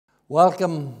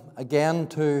Welcome again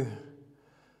to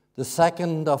the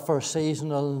second of our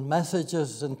seasonal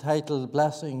messages entitled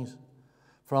Blessings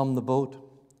from the Boat.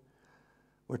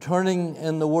 We're turning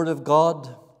in the Word of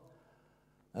God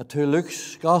to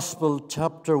Luke's Gospel,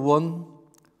 chapter 1,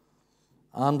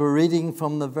 and we're reading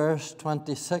from the verse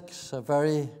 26, a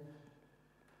very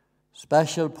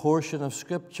special portion of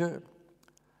Scripture,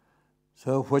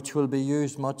 which will be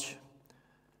used much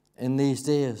in these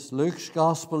days. Luke's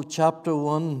Gospel, chapter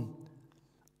 1,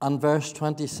 and verse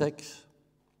 26.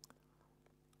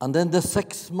 And in the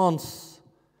 6th month,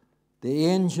 the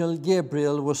angel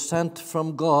Gabriel was sent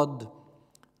from God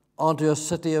unto a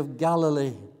city of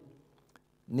Galilee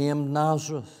named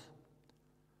Nazareth,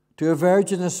 to a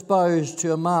virgin espoused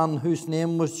to a man whose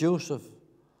name was Joseph,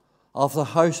 of the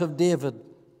house of David,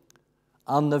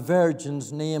 and the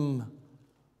virgin's name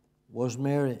was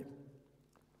Mary.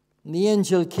 And the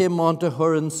angel came unto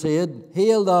her and said,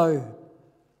 Hail thou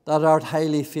that art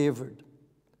highly favoured,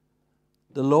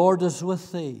 the Lord is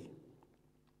with thee.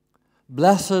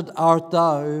 Blessed art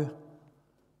thou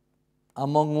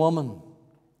among women.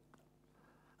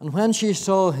 And when she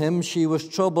saw him, she was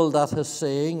troubled at his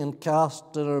saying, and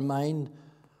cast in her mind,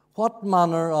 what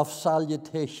manner of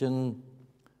salutation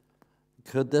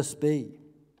could this be?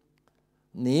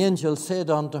 And the angel said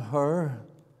unto her,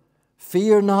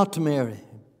 Fear not, Mary,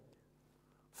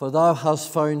 for thou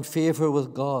hast found favour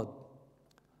with God.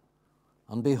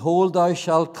 And behold, thou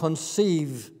shalt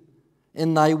conceive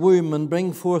in thy womb, and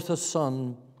bring forth a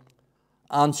son,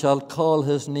 and shalt call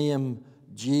his name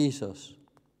Jesus.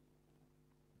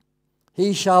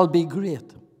 He shall be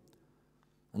great,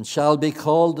 and shall be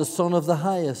called the Son of the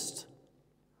Highest.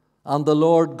 And the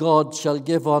Lord God shall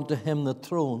give unto him the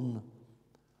throne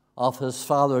of his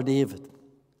father David.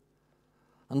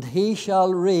 And he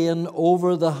shall reign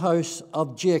over the house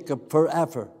of Jacob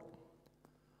forever,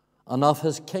 and of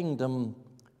his kingdom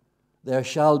there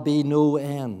shall be no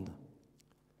end.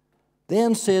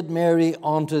 Then said Mary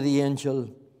unto the angel,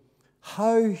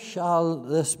 How shall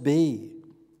this be,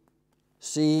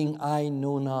 seeing I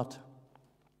know not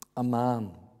a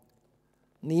man?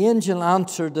 And the angel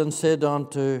answered and said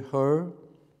unto her,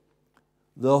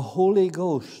 The Holy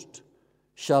Ghost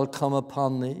shall come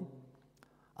upon thee,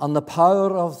 and the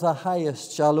power of the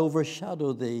Highest shall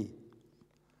overshadow thee.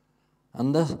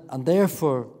 And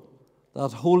therefore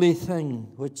that holy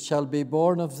thing which shall be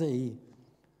born of thee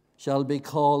shall be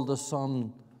called the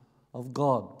Son of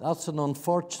God. That's an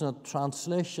unfortunate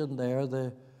translation there,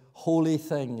 the holy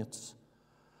thing. It's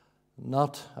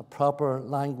not a proper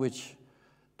language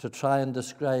to try and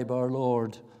describe our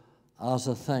Lord as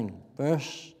a thing.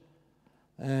 Verse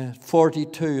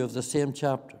 42 of the same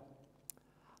chapter.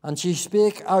 And she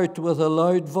spake out with a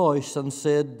loud voice and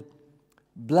said,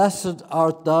 Blessed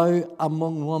art thou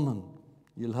among women.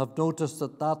 You'll have noticed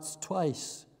that that's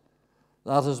twice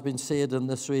that has been said in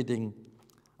this reading.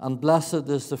 And blessed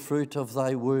is the fruit of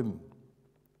thy womb.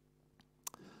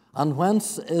 And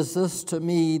whence is this to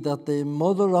me that the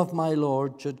mother of my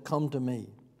Lord should come to me?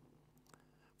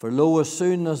 For lo, as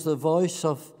soon as the voice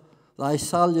of thy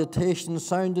salutation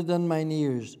sounded in mine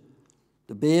ears,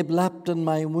 the babe leapt in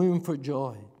my womb for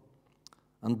joy.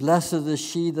 And blessed is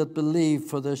she that believed,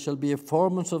 for there shall be a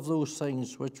performance of those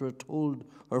things which were told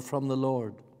her from the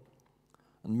Lord.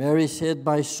 And Mary said,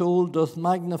 My soul doth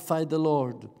magnify the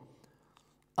Lord,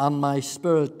 and my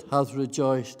spirit hath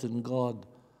rejoiced in God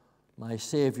my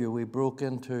Saviour. We broke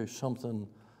into something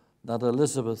that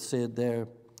Elizabeth said there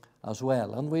as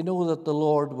well. And we know that the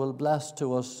Lord will bless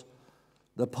to us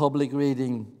the public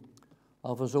reading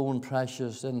of his own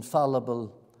precious,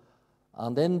 infallible,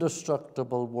 and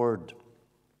indestructible word.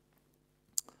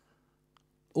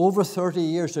 Over 30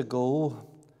 years ago,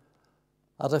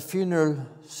 at a funeral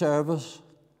service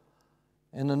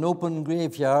in an open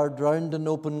graveyard, round an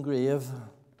open grave,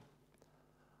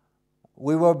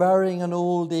 we were burying an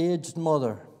old aged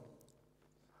mother.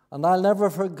 And I'll never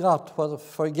forget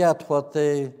what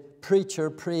the preacher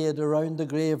prayed around the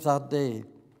grave that day.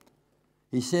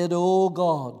 He said, Oh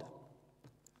God,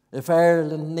 if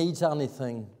Ireland needs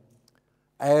anything,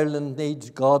 Ireland needs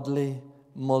godly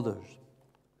mothers.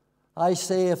 I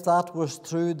say, if that was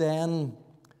true then,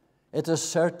 it is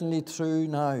certainly true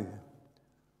now.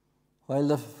 While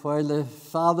the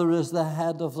father is the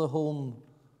head of the home,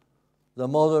 the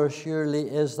mother surely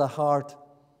is the heart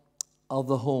of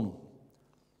the home.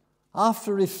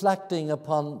 After reflecting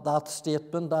upon that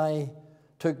statement, I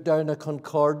took down a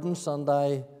concordance and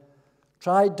I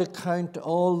tried to count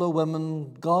all the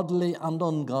women, godly and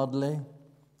ungodly,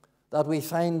 that we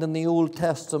find in the Old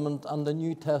Testament and the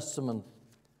New Testament.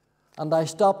 And I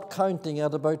stopped counting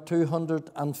at about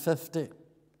 250.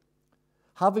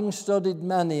 having studied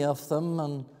many of them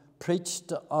and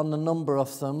preached on a number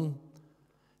of them,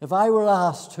 if I were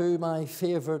asked who my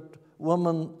favorite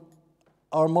woman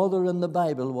or mother in the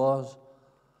Bible was,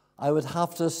 I would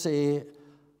have to say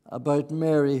about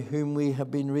Mary, whom we have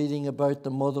been reading about,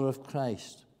 the mother of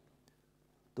Christ,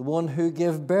 the one who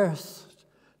gave birth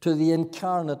to the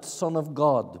incarnate Son of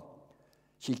God.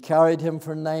 She carried him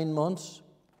for 9 months.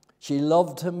 She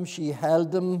loved him. She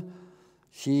held him.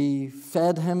 She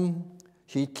fed him.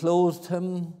 She clothed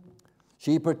him.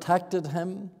 She protected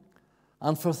him.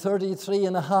 And for 33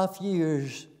 and a half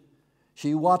years,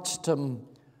 she watched him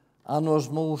and was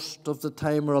most of the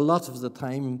time, or a lot of the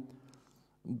time,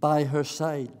 by his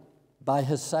side,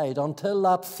 until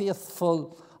that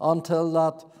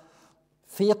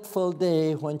fateful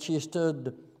day when she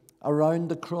stood around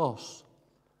the cross.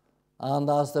 And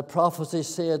as the prophecy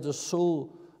said, a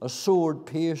sword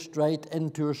pierced right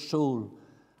into her soul,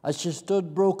 as she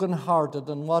stood broken-hearted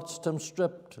and watched him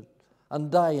stripped and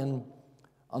dying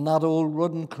on that old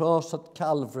wooden cross at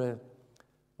Calvary.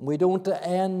 And we don't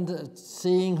end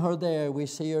seeing her there. We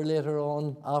see her later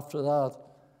on after that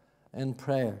in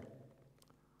prayer.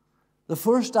 The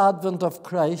first advent of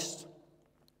Christ,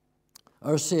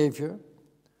 our Savior,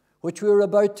 which we're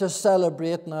about to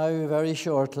celebrate now very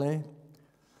shortly,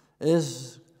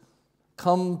 is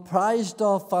comprised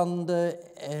of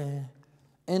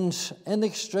and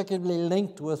inextricably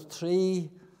linked with 3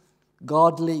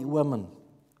 godly women.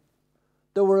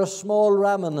 There were a small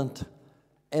remnant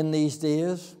in these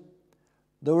days.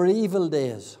 There were evil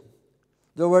days.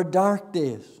 There were dark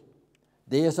days.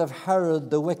 Days of Herod,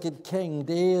 the wicked king.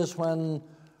 Days when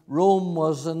Rome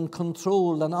was in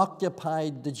control and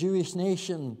occupied the Jewish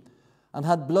nation and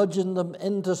had bludgeoned them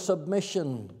into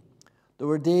submission. There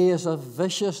were days of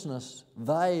viciousness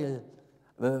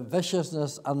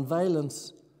and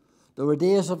violence. There were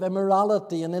days of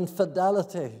immorality and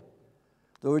infidelity.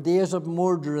 There were days of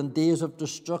murder and days of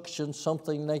destruction,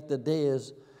 something like the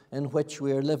days in which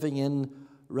we are living in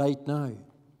right now.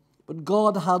 But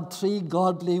God had 3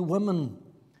 godly women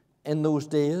in those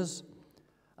days,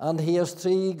 and He has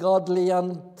 3 godly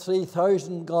and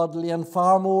 3,000 godly and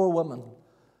far more women,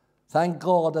 thank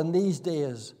God, in these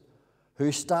days,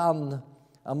 who stand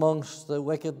amongst the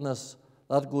wickedness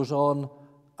that goes on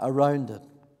around it.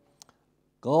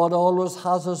 God always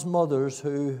has His mothers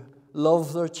who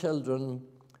love their children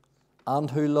and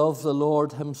who love the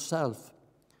Lord Himself.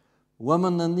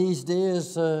 Women in these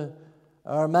days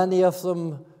are many of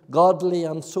them godly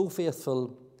and so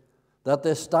faithful that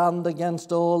they stand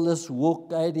against all this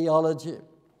woke ideology,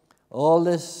 all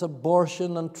this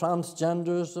abortion and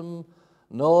transgenderism,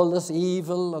 and all this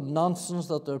evil and nonsense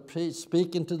that they're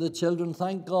speaking to the children.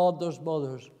 Thank God there's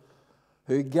mothers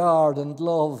who guard and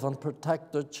love and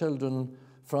protect their children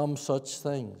from such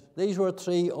things. These were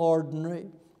 3 ordinary,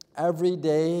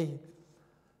 everyday,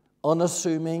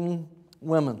 unassuming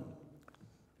women.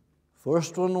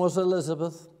 First one was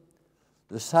Elizabeth.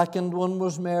 The second one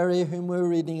was Mary, whom we're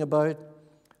reading about.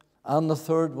 And the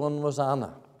third one was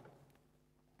Anna.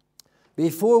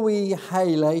 Before we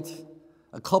highlight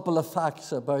a couple of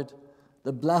facts about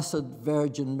the Blessed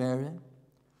Virgin Mary,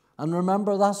 and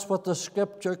remember that's what the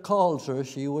Scripture calls her.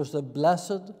 She was the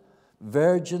Blessed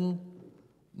Virgin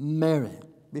Mary.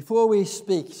 Before we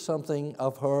speak something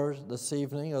of her this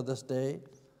evening or this day,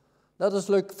 let us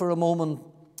look for a moment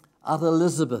at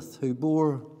Elizabeth, who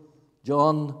bore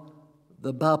John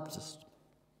the Baptist.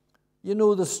 You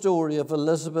know the story of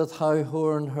Elizabeth, how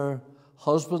her and her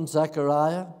husband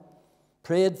Zechariah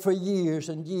prayed for years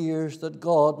and years that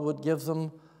God would give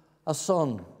them a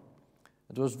son.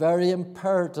 It was very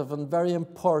imperative and very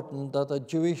important that a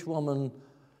Jewish woman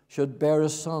should bear a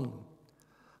son.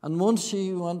 And once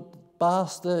she went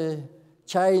past the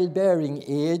childbearing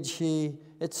age,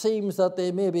 it seems that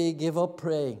they maybe gave up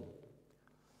praying.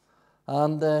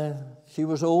 And she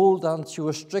was old and she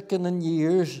was stricken in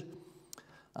years.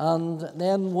 And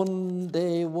then one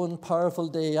day, one powerful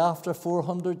day, after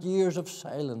 400 years of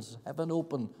silence, heaven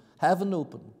opened,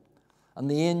 and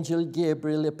the angel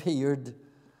Gabriel appeared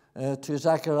to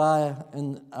Zacharias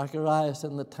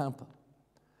in the temple.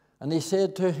 And he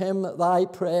said to him, "Thy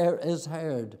prayer is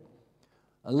heard.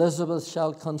 Elizabeth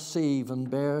shall conceive and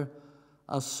bear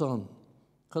a son."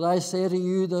 Could I say to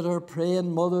you that are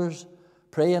praying mothers,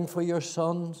 praying for your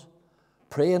sons,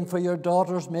 praying for your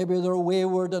daughters, maybe they're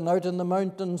wayward and out in the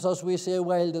mountains, as we say,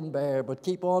 wild and bare, but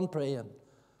keep on praying,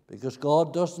 because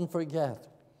God doesn't forget.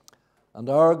 And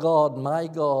our God, my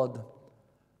God,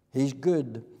 He's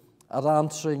good at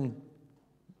answering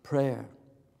prayer.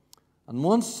 And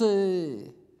once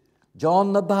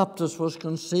John the Baptist was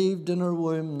conceived in her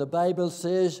womb, the Bible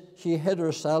says she hid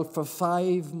herself for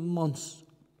 5 months.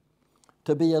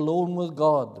 to be alone with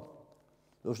God.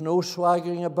 There was no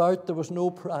swaggering about. There was no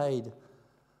pride.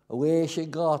 Away she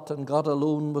got and got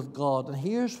alone with God. And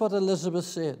here's what Elizabeth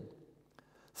said.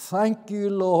 Thank you,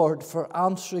 Lord, for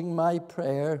answering my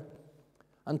prayer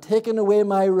and taking away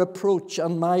my reproach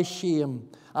and my shame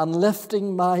and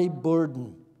lifting my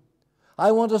burden.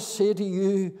 I want to say to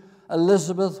you,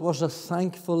 Elizabeth was a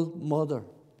thankful mother.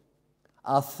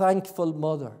 A thankful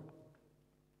mother.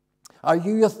 Are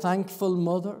you a thankful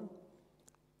mother?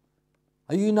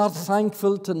 Are you not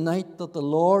thankful tonight that the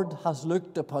Lord has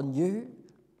looked upon you?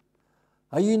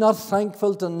 Are you not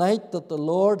thankful tonight that the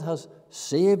Lord has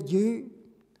saved you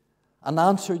and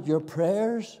answered your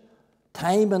prayers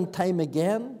time and time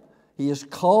again? He has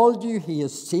called you. He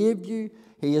has saved you.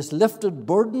 He has lifted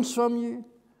burdens from you.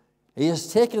 He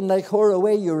has taken like her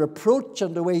away your reproach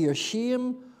and away your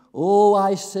shame. Oh,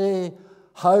 I say,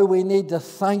 how we need to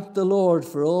thank the Lord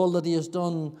for all that He has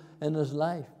done in His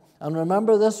life. And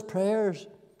remember this, prayers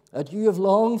that you have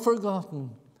long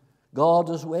forgotten. God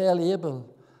is well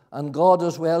able and God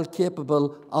is well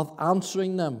capable of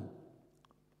answering them.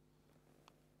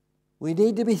 We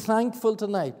need to be thankful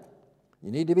tonight.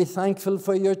 You need to be thankful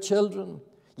for your children.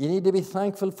 You need to be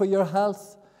thankful for your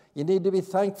health. You need to be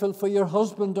thankful for your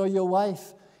husband or your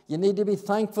wife. You need to be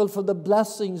thankful for the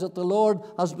blessings that the Lord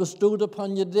has bestowed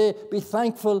upon you today. Be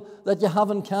thankful that you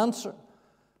haven't cancer.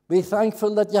 Be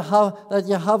thankful that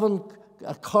you haven't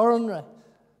a coronary.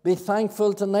 Be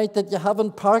thankful tonight that you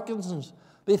haven't Parkinson's.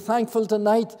 Be thankful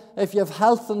tonight if you have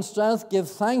health and strength. Give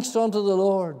thanks unto the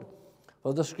Lord.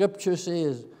 For the Scripture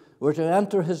says we're to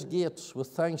enter His gates with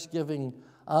thanksgiving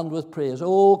and with praise.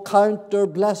 Oh, count their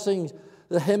blessings,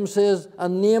 the hymn says,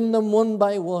 and name them one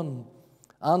by one.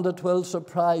 And it will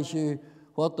surprise you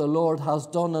what the Lord has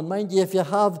done. And mind you, if you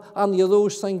have any of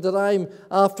those things that I'm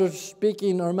after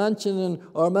speaking or mentioning,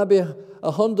 or maybe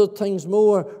 100 things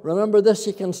more, remember this,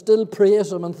 you can still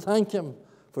praise Him and thank Him,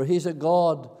 for He's a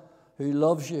God who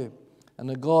loves you and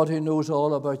a God who knows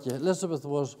all about you. Elizabeth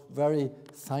was very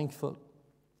thankful.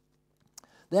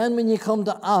 Then when you come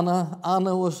to Anna,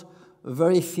 Anna was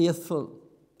very faithful.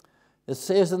 It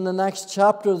says in the next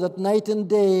chapter that night and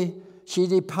day she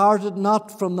departed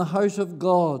not from the house of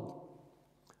God.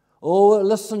 Oh,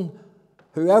 listen,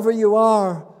 whoever you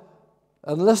are,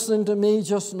 and listening to me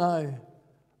just now,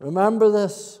 remember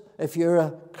this. If you're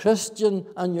a Christian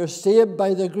and you're saved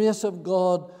by the grace of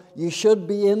God, you should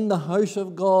be in the house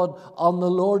of God on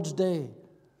the Lord's day.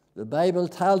 The Bible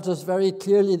tells us very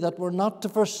clearly that we're not to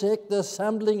forsake the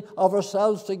assembling of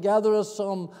ourselves together as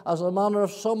a manner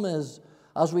of some is,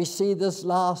 as we see this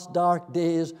last dark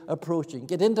days approaching.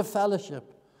 Get into fellowship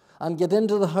and get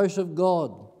into the house of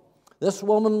God. This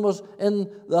woman was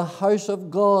in the house of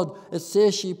God. It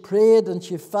says she prayed and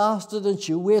she fasted and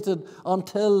she waited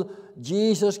until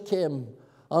Jesus came,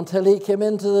 until He came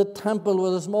into the temple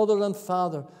with His mother and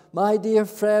father. My dear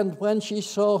friend, when she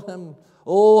saw Him,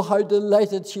 oh, how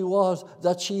delighted she was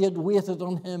that she had waited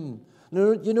on Him.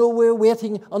 You know, we're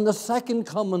waiting on the second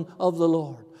coming of the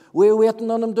Lord. We're waiting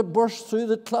on Him to burst through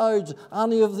the clouds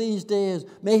any of these days.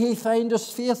 May He find us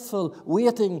faithful,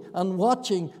 waiting and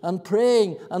watching and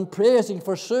praying and praising,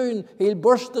 for soon He'll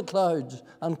burst the clouds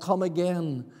and come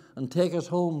again and take us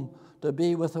home to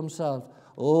be with Himself.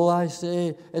 Oh, I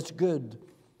say, it's good.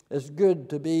 It's good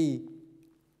to be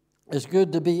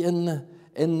in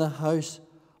the house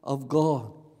of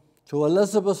God. So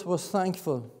Elizabeth was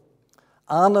thankful.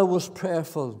 Anna was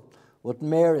prayerful. With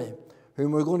Mary,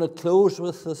 whom we're going to close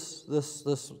with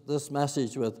this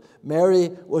message with. Mary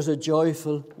was a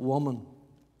joyful woman.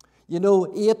 You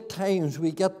know, 8 times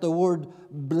we get the word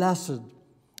blessed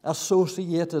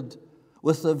associated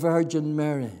with the Virgin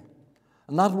Mary.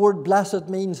 And that word blessed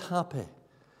means happy.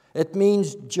 It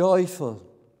means joyful.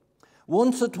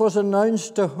 Once it was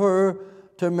announced to her,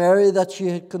 to Mary, that she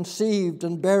had conceived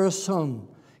and bare a son.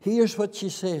 Here's what she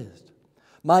says.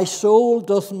 My soul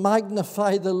doth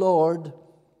magnify the Lord,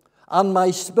 and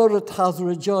my spirit hath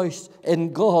rejoiced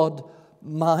in God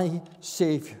my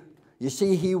Savior. You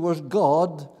see, He was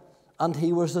God and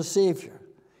He was a Savior.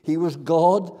 He was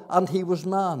God and He was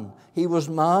man. He was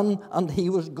man and He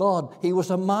was God. He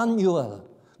was Emmanuel,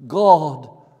 God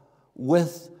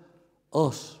with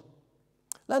us.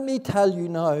 Let me tell you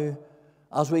now,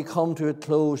 as we come to a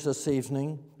close this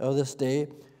evening, or this day,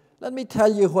 let me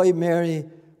tell you why Mary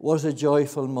was a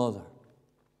joyful mother.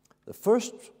 The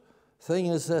first thing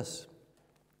is this.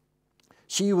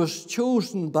 She was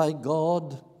chosen by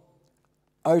God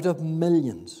out of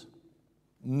millions.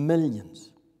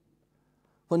 Millions.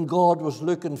 When God was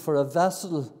looking for a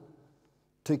vessel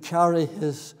to carry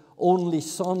His only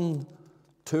Son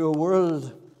to a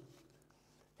world,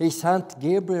 He sent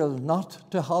Gabriel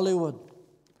not to Hollywood.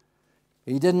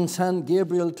 He didn't send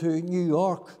Gabriel to New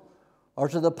York or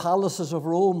to the palaces of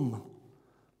Rome,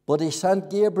 but he sent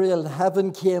Gabriel.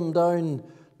 Heaven came down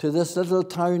to this little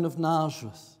town of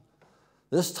Nazareth.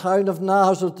 This town of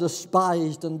Nazareth,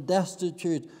 despised and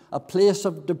destitute, a place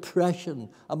of depression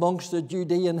amongst the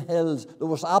Judean hills. There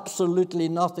was absolutely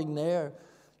nothing there.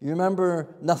 You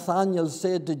remember Nathanael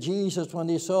said to Jesus when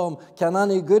he saw him, "Can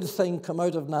any good thing come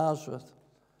out of Nazareth?"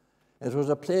 It was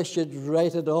a place you'd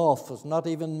write it off. It's not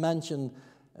even mentioned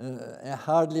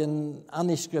hardly in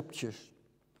any scriptures.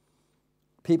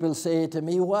 People say to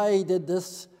me, "Why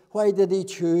did he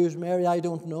choose Mary?" I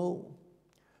don't know.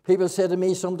 People say to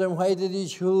me sometimes, "Why did he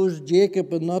choose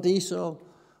Jacob and not Esau?"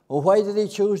 Or why did he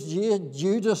choose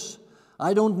Judas?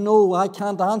 I don't know. I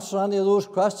can't answer any of those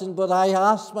questions, but I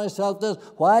ask myself this: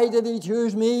 why did he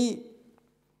choose me?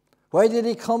 Why did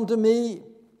he come to me?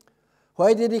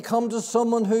 Why did he come to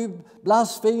someone who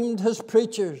blasphemed his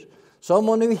preachers?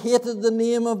 Someone who hated the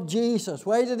name of Jesus?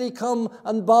 Why did he come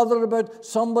and bother about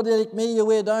somebody like me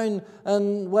away down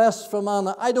in West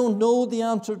Fermanagh? I don't know the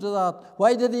answer to that.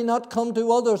 Why did he not come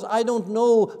to others? I don't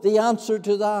know the answer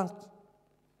to that.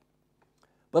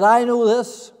 But I know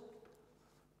this,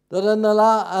 that in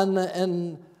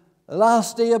the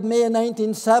last day of May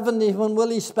 1970, when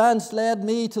Willie Spence led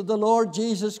me to the Lord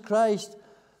Jesus Christ,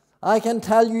 I can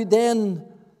tell you then,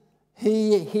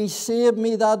 He saved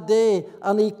me that day,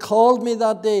 and He called me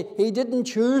that day. He didn't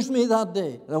choose me that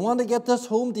day. And I want to get this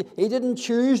home to you. He didn't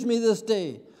choose me this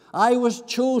day. I was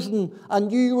chosen,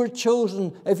 and you were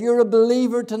chosen. If you're a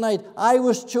believer tonight, I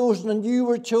was chosen, and you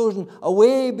were chosen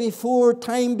away before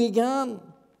time began.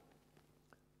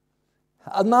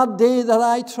 On that day that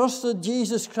I trusted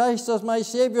Jesus Christ as my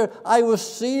Savior, I was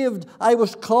saved. I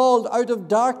was called out of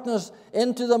darkness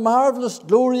into the marvelous,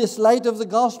 glorious light of the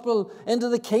gospel, into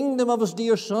the kingdom of His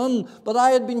dear Son. But I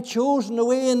had been chosen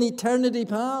away in eternity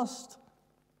past.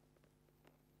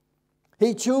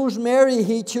 He chose Mary.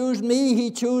 He chose me.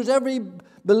 He chose every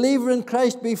believer in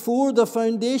Christ before the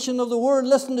foundation of the world.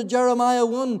 Listen to Jeremiah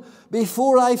 1.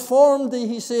 "Before I formed thee,"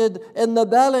 He said, "in the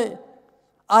belly,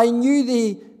 I knew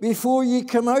thee. Before you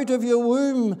came out of your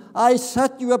womb, I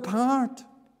set you apart."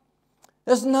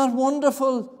 Isn't that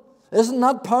wonderful? Isn't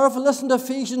that powerful? Listen to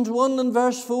Ephesians 1 and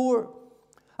verse 4.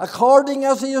 "According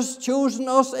as He has chosen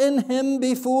us in Him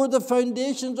before the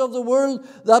foundations of the world,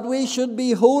 that we should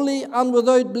be holy and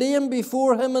without blame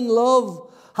before Him in love,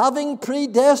 having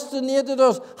predestinated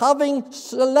us, having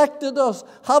selected us,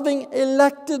 having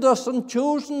elected us and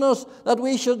chosen us, that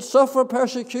we should suffer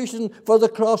persecution for the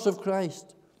cross of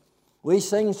Christ." We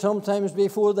sing sometimes,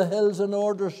 "Before the hills in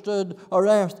order stood, or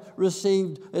earth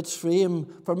received its frame.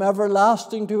 From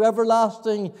everlasting to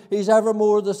everlasting, He's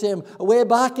evermore the same." Way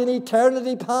back in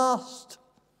eternity past,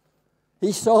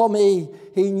 He saw me,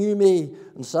 He knew me.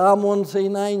 And Psalm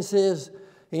 139 says,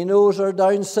 He knows our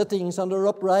down sittings and our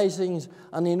uprisings,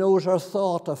 and He knows our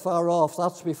thought afar off.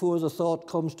 That's before the thought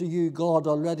comes to you. God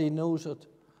already knows it.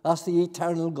 That's the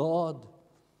eternal God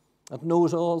that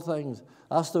knows all things.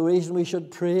 That's the reason we should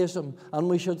praise Him and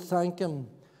we should thank Him,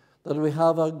 that we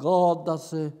have a God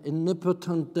that's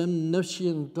omnipotent,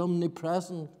 omniscient,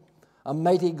 omnipresent, a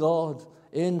mighty God,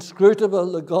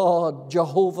 inscrutable, the God,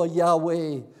 Jehovah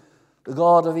Yahweh, the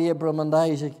God of Abraham and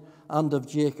Isaac and of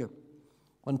Jacob.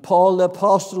 When Paul the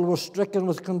Apostle was stricken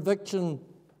with conviction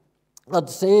and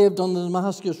saved on the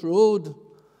Damascus Road,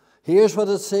 here's what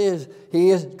it says.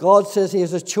 God says, He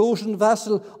is a chosen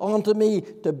vessel unto me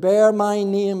to bear my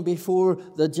name before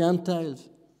the Gentiles.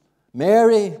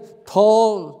 Mary,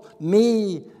 Paul,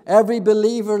 me, every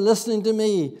believer listening to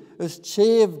me is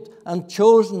saved and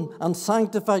chosen and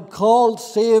sanctified. Called,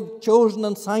 saved, chosen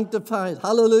and sanctified.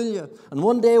 Hallelujah. And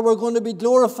one day we're going to be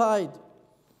glorified.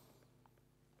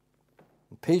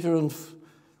 Peter in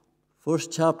 1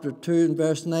 chapter 2 and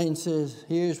verse 9 says,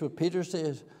 here's what Peter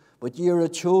says: "But ye are a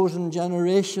chosen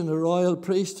generation, a royal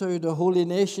priesthood, a holy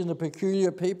nation, a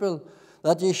peculiar people,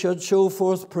 that ye should show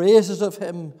forth praises of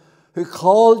Him who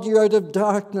called you out of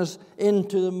darkness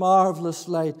into the marvelous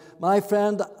light." My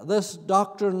friend, this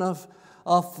doctrine of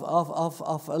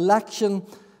election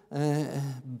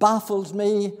baffles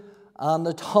me, and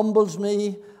it humbles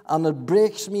me, and it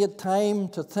breaks me at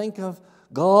times to think of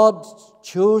God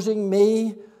choosing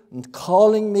me and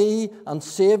calling me and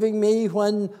saving me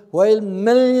while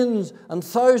millions and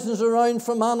thousands around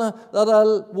Fermanagh that I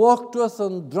walked with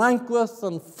and drank with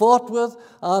and fought with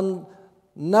and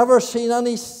never seen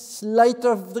any light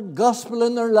of the gospel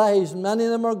in their lives. Many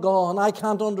of them are gone. I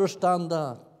can't understand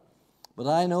that. But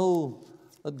I know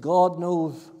that God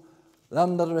knows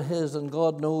them that are His, and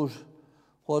God knows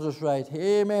what is right.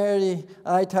 Hey, Mary,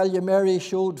 I tell you, Mary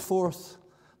showed forth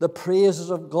the praises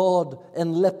of God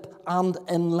in lip and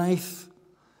in life.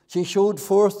 She showed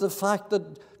forth the fact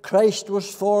that Christ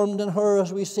was formed in her,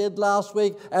 as we said last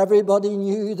week. Everybody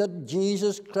knew that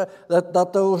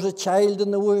that there was a child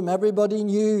in the womb. Everybody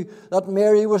knew that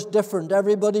Mary was different.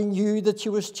 Everybody knew that she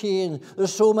was changed.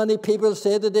 There's so many people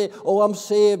say today, oh, I'm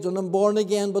saved and I'm born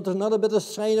again, but there's not a bit of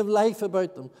sign of life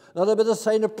about them. Not a bit of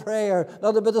sign of prayer.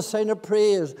 Not a bit of sign of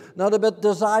praise. Not a bit of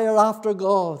desire after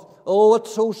God. Oh,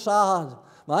 it's so sad.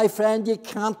 My friend, you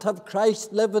can't have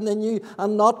Christ living in you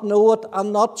and not know it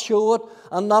and not show it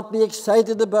and not be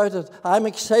excited about it. I'm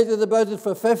excited about it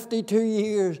for 52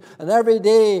 years, and every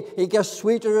day He gets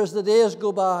sweeter as the days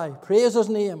go by. Praise His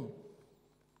name.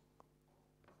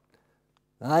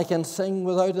 And I can sing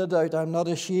without a doubt, I'm not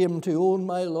ashamed to own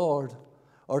my Lord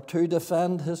or to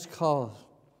defend His cause.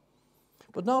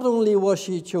 But not only was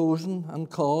she chosen and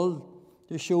called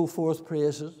to show forth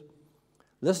praises,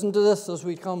 listen to this as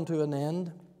we come to an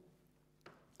end.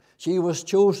 She was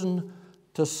chosen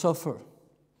to suffer.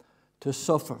 To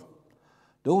suffer.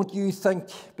 Don't you think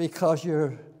because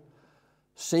you're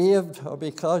saved or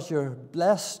because you're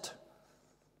blessed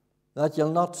that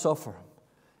you'll not suffer.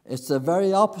 It's the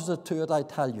very opposite to it, I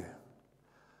tell you.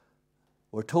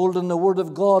 We're told in the Word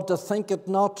of God to think it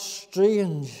not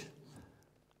strange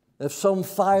if some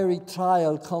fiery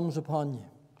trial comes upon you.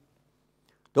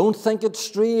 Don't think it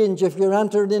strange if you're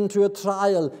entered into a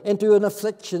trial, into an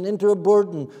affliction, into a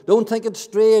burden. Don't think it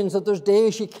strange that there's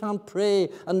days you can't pray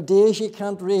and days you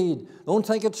can't read. Don't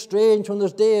think it strange when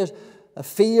there's days a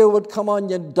fear would come on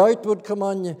you, doubt would come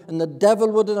on you, and the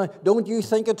devil would deny. Don't you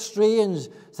think it's strange?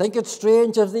 Think it's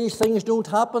strange if these things don't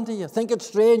happen to you. Think it's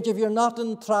strange if you're not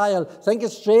in trial. Think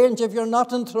it's strange if you're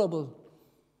not in trouble.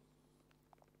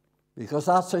 Because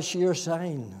that's a sure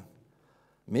sign.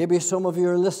 Maybe some of you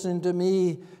are listening to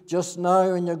me just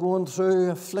now and you're going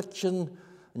through affliction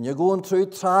and you're going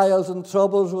through trials and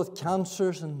troubles with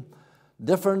cancers and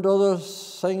different other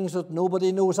things that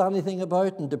nobody knows anything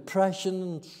about, and depression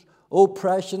and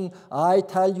oppression. I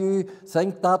tell you,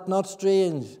 think that not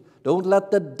strange. Don't let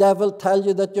the devil tell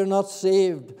you that you're not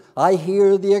saved. I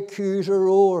hear the accuser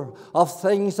roar of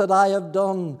things that I have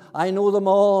done. I know them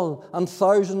all, and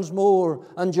thousands more,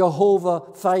 and Jehovah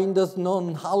findeth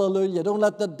none. Hallelujah. Don't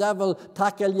let the devil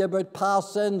tackle you about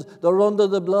past sins. They're under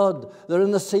the blood. They're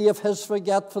in the sea of His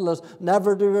forgetfulness,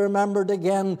 never to be remembered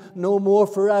again, no more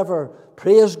forever.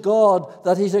 Praise God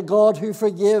that He's a God who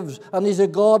forgives and He's a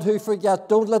God who forgets.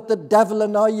 Don't let the devil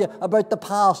annoy you about the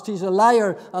past. He's a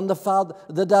liar and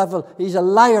the devil. He's a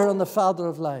liar and the father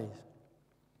of lies.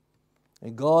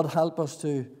 And God help us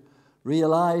to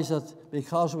realize that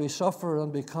because we suffer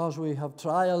and because we have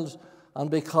trials and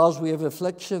because we have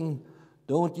affliction,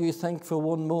 don't you think for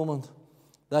one moment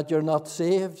that you're not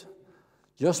saved.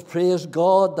 Just praise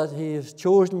God that He has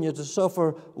chosen you to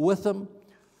suffer with Him.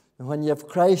 And when you have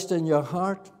Christ in your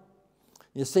heart,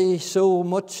 you see so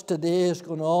much today is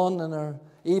going on in our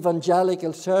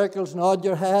evangelical circles. Nod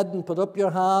your head and put up your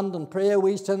hand and pray a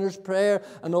wee sinner's prayer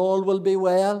and all will be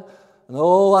well. And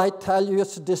oh, I tell you,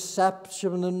 it's a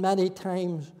deception in many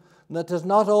times. And it is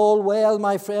not all well,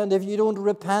 my friend, if you don't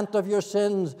repent of your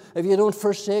sins, if you don't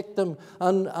forsake them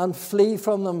and flee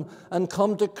from them and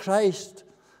come to Christ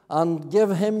and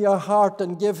give Him your heart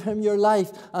and give Him your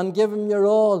life and give Him your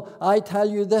all. I tell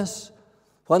you this,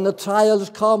 when the trials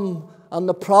come and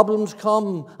the problems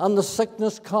come and the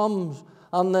sickness comes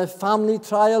and the family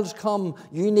trials come,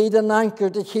 you need an anchor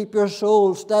to keep your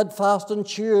soul steadfast and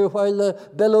sure while the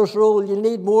billows roll. You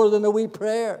need more than a wee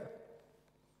prayer.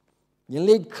 You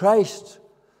need Christ,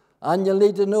 and you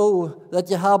need to know that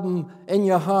you have Him in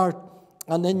your heart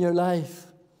and in your life.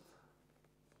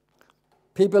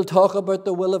 People talk about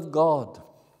the will of God.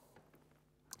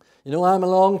 You know, I'm a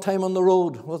long time on the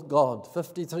road with God,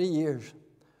 53 years.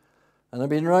 And I've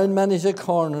been around many's a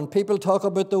corner, and people talk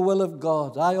about the will of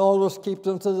God. I always keep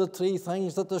them to the three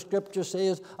things that the Scripture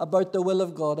says about the will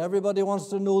of God. Everybody wants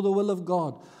to know the will of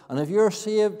God. And if you're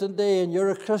saved today and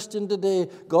you're a Christian today,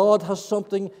 God has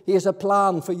something, He has a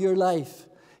plan for your life.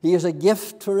 He has a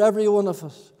gift for every one of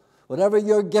us. Whatever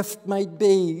your gift might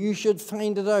be, you should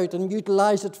find it out and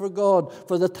utilize it for God,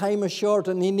 for the time is short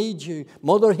and He needs you.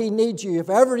 Mother, He needs you. If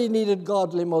ever He needed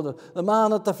godly mother, the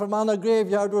man at the Fermanagh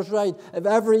graveyard was right. If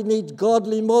ever He needs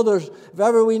godly mothers, if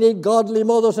ever we need godly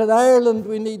mothers in Ireland,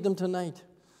 we need them tonight.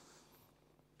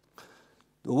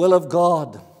 The will of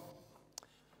God.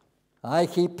 I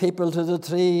keep people to the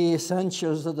three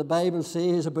essentials that the Bible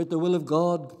says about the will of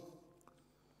God.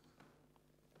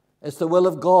 It's the will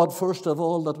of God, first of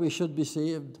all, that we should be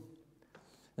saved.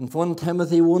 In 1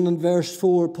 Timothy 1 and verse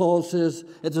 4, Paul says,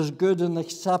 "It is good and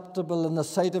acceptable in the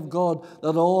sight of God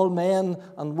that all men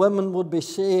and women would be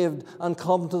saved and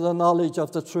come to the knowledge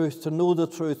of the truth," to know the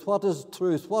truth. What is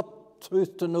truth? What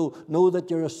truth to know? Know that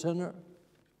you're a sinner.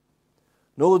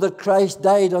 Know that Christ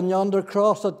died on yonder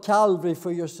cross at Calvary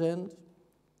for your sins.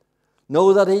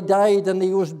 Know that He died and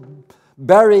He was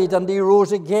buried and He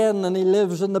rose again and He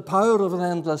lives in the power of an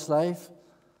endless life.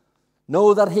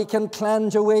 Know that He can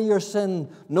cleanse away your sin.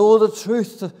 Know the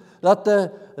truth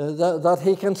that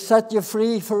He can set you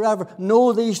free forever.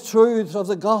 Know these truths of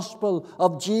the gospel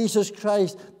of Jesus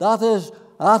Christ. That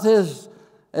is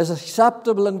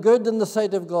acceptable and good in the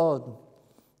sight of God,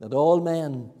 that all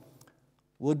men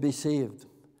would be saved.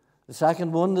 The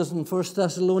second one is in 1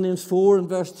 Thessalonians 4 and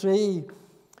verse 3,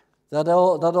 that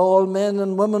all men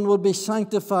and women would be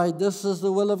sanctified. This is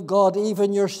the will of God,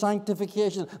 even your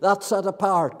sanctification. That's set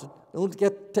apart. Don't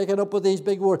get taken up with these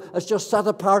big words. It's just set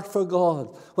apart for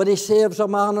God. When He saves a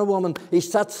man or woman, He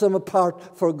sets them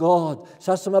apart for God,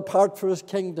 sets them apart for His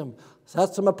kingdom,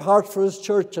 sets them apart for His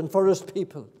church and for His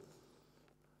people.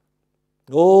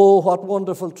 Oh, what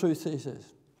wonderful truth this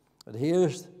is. But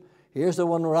here's the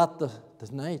one we're at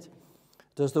tonight.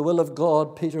 It is the will of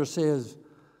God, Peter says,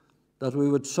 that we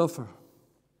would suffer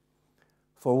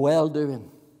for well-doing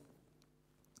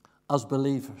as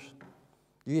believers.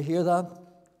 Do you hear that?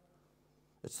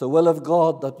 It's the will of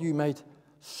God that you might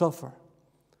suffer.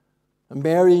 And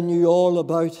Mary knew all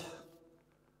about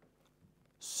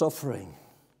suffering.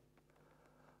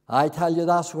 I tell you,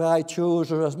 that's why I chose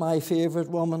her as my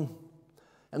favorite woman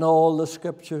in all the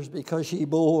scriptures, because she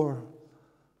bore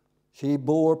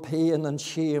pain and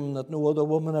shame that no other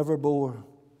woman ever bore.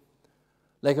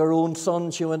 Like her own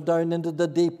son, she went down into the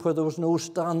deep where there was no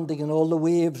standing, and all the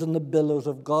waves and the billows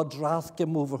of God's wrath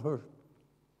came over her.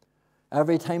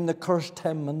 Every time they cursed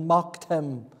Him and mocked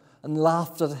Him and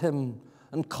laughed at Him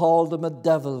and called Him a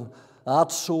devil,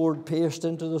 that sword pierced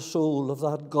into the soul of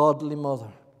that godly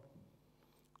mother.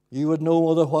 You would know,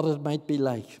 mother, what it might be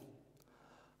like.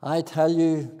 I tell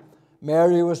you,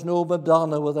 Mary was no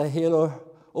Madonna with a halo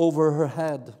over her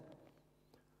head.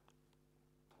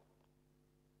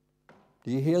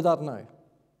 Do you hear that now?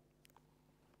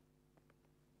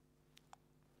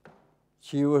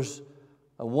 She was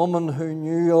a woman who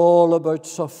knew all about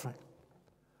suffering.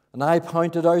 And I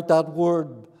pointed out that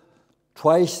word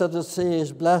twice that it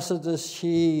says, "Blessed is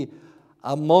she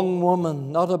among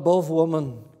women," not above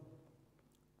woman.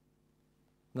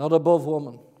 Not above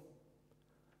woman.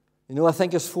 You know, I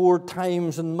think it's 4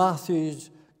 times in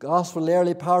Matthew's Gospel, the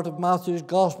early part of Matthew's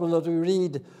Gospel, that we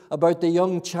read about the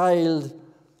young child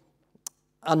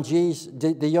and Jesus,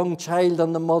 the young child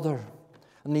and the mother.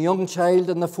 And the young child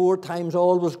in the 4 times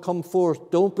always come forth.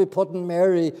 Don't be putting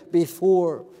Mary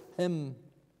before Him,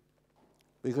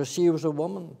 because she was a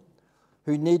woman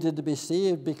who needed to be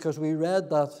saved, because we read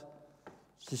that.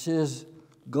 She says,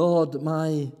 "God,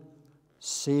 my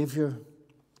Savior."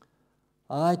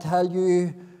 I tell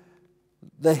you,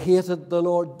 they hated the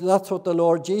Lord. That's what the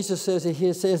Lord Jesus says.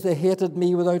 He says they hated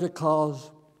me without a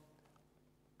cause.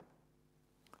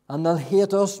 And they'll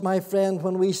hate us, my friend,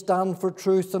 when we stand for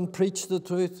truth and preach the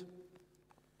truth.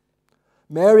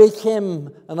 Mary came,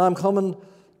 and I'm coming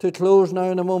to close now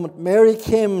in a moment. Mary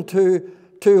came to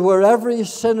where every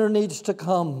sinner needs to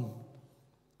come,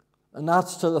 and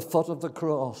that's to the foot of the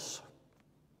cross.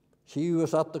 She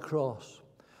was at the cross.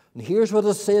 And here's what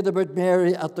is said about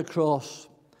Mary at the cross.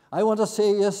 I want to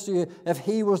say this to you. If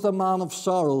He was the man of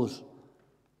sorrows,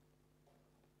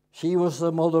 she was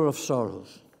the mother of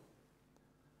sorrows.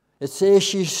 It says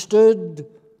she stood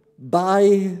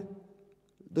by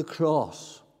the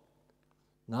cross.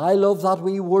 Now, I love that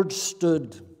wee word,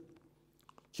 stood.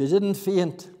 She didn't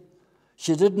faint.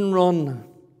 She didn't run.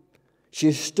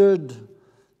 She stood,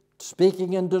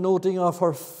 speaking and denoting of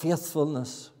her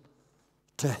faithfulness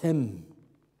to Him.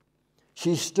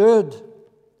 She stood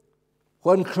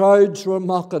when crowds were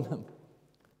mocking Him.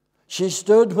 She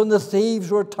stood when the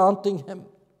thieves were taunting Him.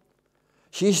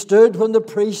 She stood when the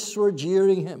priests were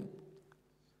jeering Him.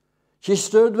 She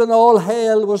stood when all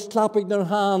hell was clapping their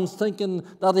hands, thinking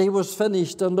that He was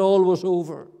finished and all was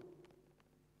over.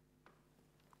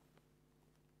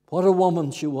 What a woman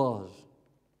she was.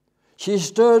 She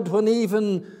stood when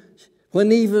even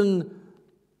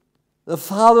the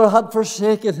Father had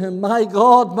forsaken Him. My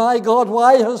God,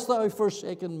 why hast Thou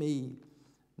forsaken me?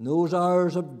 In those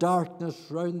hours of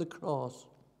darkness round the cross,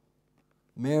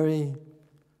 Mary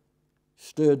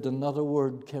stood, and not a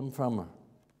word came from her.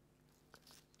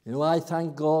 You know, I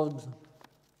thank God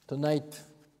tonight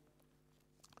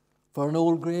for an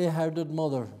old grey-headed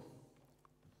mother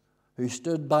who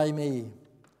stood by me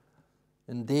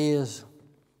in days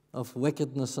of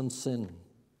wickedness and sin.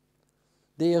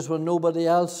 Days when nobody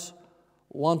else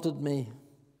wanted me.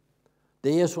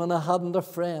 Days when I hadn't a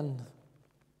friend.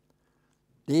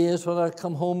 Days when I'd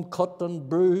come home cut and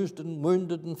bruised and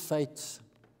wounded in fights.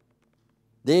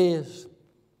 Days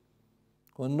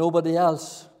when nobody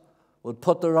else would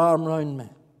put their arm around me.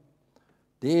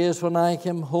 Days when I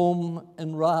came home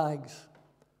in rags.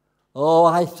 Oh,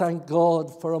 I thank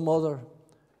God for a mother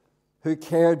who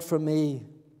cared for me.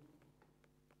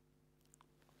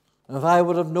 And if I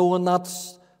would have known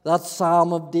that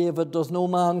Psalm of David, does no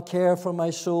man care for my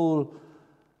soul,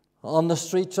 on the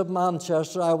streets of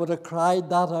Manchester, I would have cried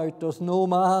that out, does no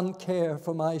man care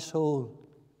for my soul?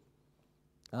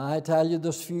 I tell you,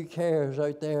 there's few cares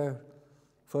out there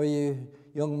for you,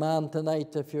 young man,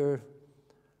 tonight, if you're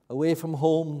away from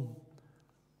home.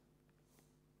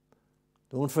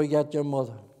 Don't forget your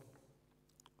mother.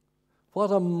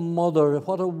 What a mother,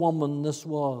 what a woman this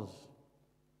was.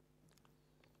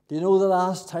 Do you know the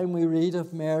last time we read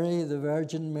of Mary, the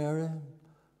Virgin Mary,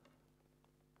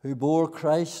 who bore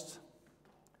Christ?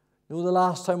 You know the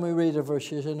last time we read of her,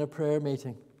 she's in a prayer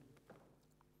meeting.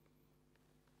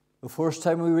 The first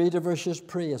time we read of her, she's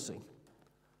praising.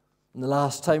 And the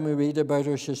last time we read about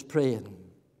her, she's praying.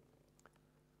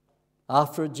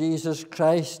 After Jesus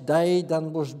Christ died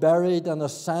and was buried and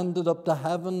ascended up to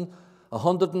heaven,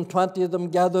 120 of them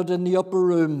gathered in the upper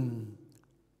room.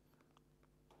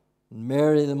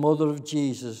 Mary, the mother of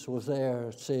Jesus, was there,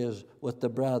 it says, with the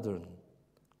brethren.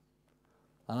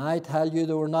 And I tell you,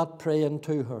 they were not praying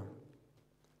to her.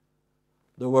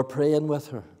 They were praying with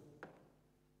her.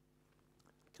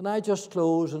 Can I just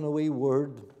close in a wee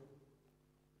word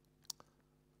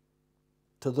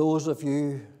to those of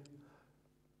you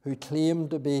who claim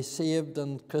to be saved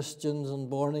and Christians and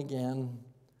born again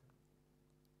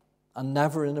and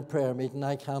never in a prayer meeting?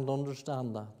 I can't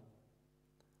understand that.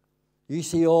 You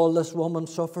see all this woman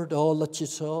suffered, all that she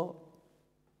saw,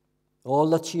 all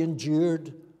that she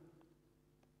endured,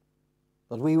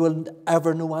 that we will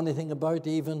ever know anything about,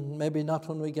 even maybe not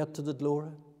when we get to the glory.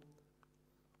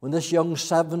 When this young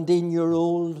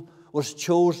 17-year-old was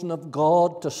chosen of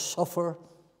God to suffer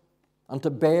and to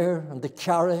bear and to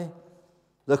carry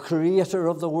the Creator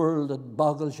of the world, it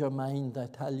boggles your mind, I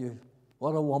tell you.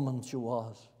 What a woman she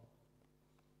was.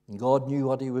 And God knew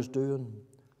what He was doing.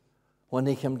 When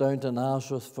He came down to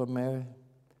Nazareth for Mary,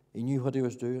 He knew what He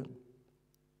was doing.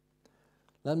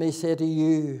 Let me say to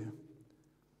you,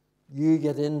 you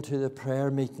get into the prayer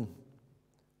meeting.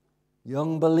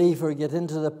 Young believer, get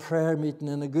into the prayer meeting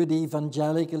in a good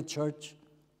evangelical church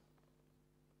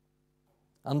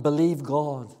and believe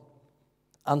God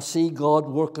and see God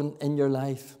working in your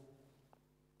life.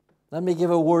 Let me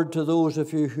give a word to those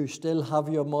of you who still have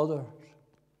your mothers.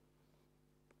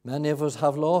 Many of us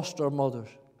have lost our mothers.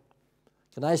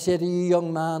 Can I say to you,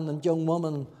 young man and young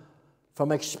woman,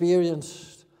 from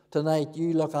experience tonight,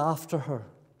 you look after her.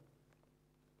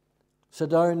 Sit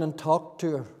down and talk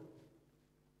to her.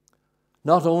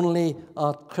 Not only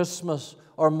at Christmas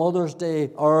or Mother's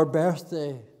Day or her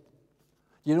birthday.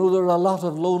 You know, there are a lot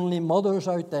of lonely mothers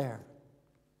out there.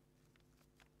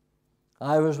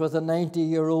 I was with a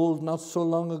 90-year-old not so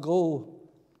long ago,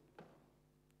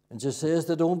 and she says,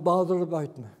 they don't bother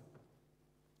about me.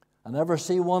 I never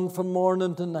see one from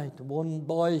morning to night. One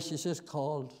boy, she says,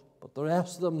 called, but the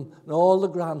rest of them and all the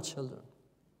grandchildren,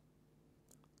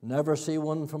 never see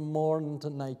one from morning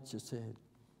to night, she said.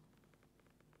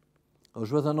 I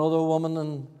was with another woman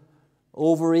and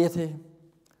over 80,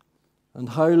 and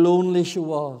how lonely she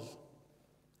was.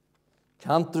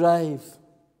 Can't drive.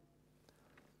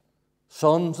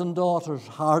 Sons and daughters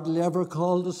hardly ever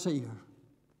call to see her.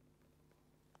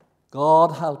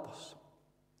 God help us.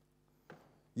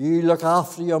 You look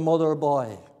after your mother,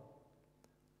 boy,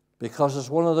 because it's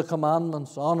one of the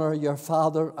commandments, honor your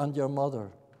father and your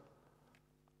mother,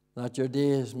 that your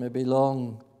days may be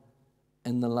long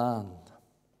in the land.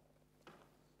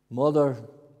 Mother,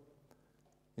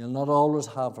 you'll not always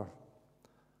have her,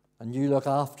 and you look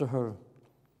after her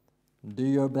and do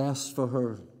your best for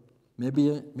her.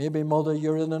 Maybe, mother,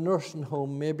 you're in a nursing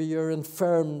home. Maybe you're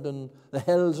infirmed and the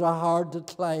hills are hard to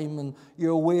climb and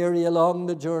you're weary along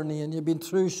the journey and you've been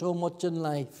through so much in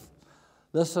life.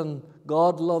 Listen,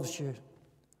 God loves you.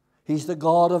 He's the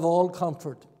God of all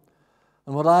comfort.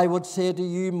 And what I would say to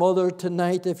you, mother,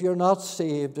 tonight, if you're not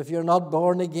saved, if you're not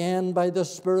born again by the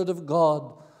Spirit of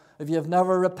God, if you've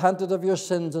never repented of your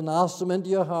sins and asked Him into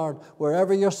your heart,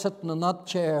 wherever you're sitting in that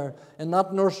chair, in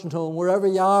that nursing home, wherever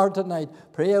you are tonight,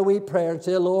 pray a wee prayer and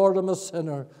say, Lord, I'm a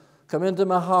sinner. Come into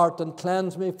my heart and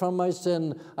cleanse me from my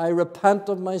sin. I repent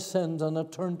of my sins and I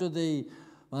turn to Thee.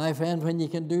 My friend, when you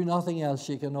can do nothing else,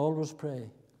 you can always pray.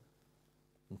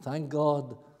 And thank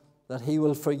God that He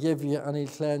will forgive you and He'll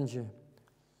cleanse you.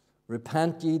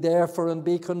 Repent ye therefore and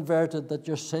be converted, that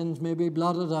your sins may be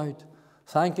blotted out.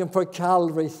 Thank Him for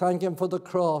Calvary. Thank Him for the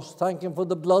cross. Thank Him for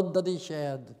the blood that He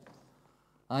shed.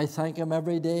 I thank Him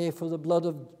every day for the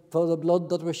blood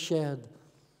that was shed.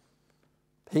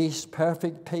 Peace,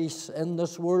 perfect peace in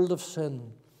this world of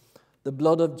sin. The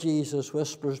blood of Jesus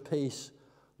whispers peace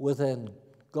within.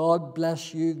 God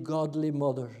bless you, godly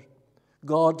mother.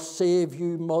 God save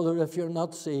you, mother, if you're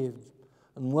not saved.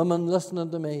 And women listening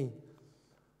to me,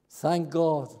 thank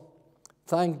God.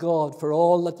 Thank God for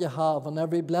all that you have and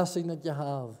every blessing that you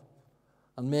have.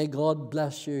 And may God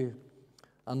bless you.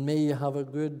 And may you have a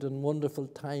good and wonderful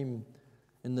time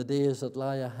in the days that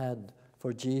lie ahead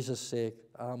for Jesus' sake.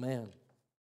 Amen.